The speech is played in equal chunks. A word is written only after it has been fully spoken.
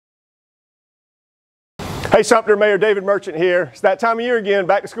Hey Sumter, Mayor David Merchant here. It's that time of year again,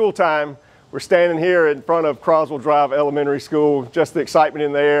 back to school time. We're standing here in front of Croswell Drive Elementary School. Just the excitement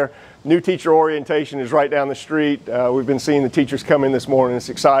in the air. New teacher orientation is right down the street. We've been seeing the teachers come in this morning. It's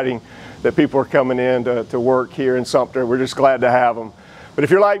exciting that people are coming in to work here in Sumter. We're just glad to have them. But if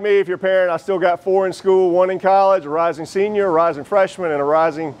you're like me, if you're a parent, I still got 4 in school, 1 in college, a rising senior, a rising freshman, and a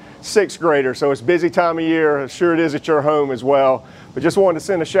rising 6th grader. So it's a busy time of year. Sure it is at your home as well. But just wanted to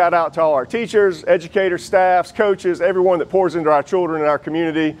send a shout out to all our teachers, educators, staffs, coaches, everyone that pours into our children in our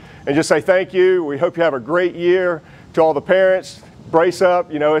community, and just say thank you. We hope you have a great year. To all the parents, brace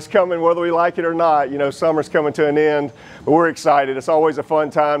up. You know, it's coming whether we like it or not. You know, summer's coming to an end, but we're excited. It's always a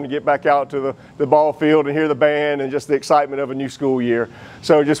fun time to get back out to the ball field and hear the band and just the excitement of a new school year.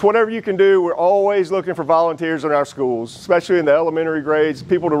 So just whatever you can do, we're always looking for volunteers in our schools, especially in the elementary grades,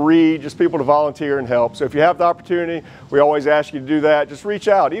 people to read, just people to volunteer and help. So if you have the opportunity, we always ask you to do that. Just reach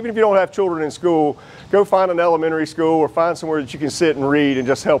out. Even if you don't have children in school, go find an elementary school or find somewhere that you can sit and read and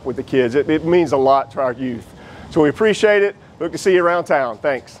just help with the kids. It means a lot to our youth. So we appreciate it. Look to see you around town.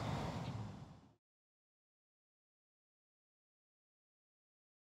 Thanks.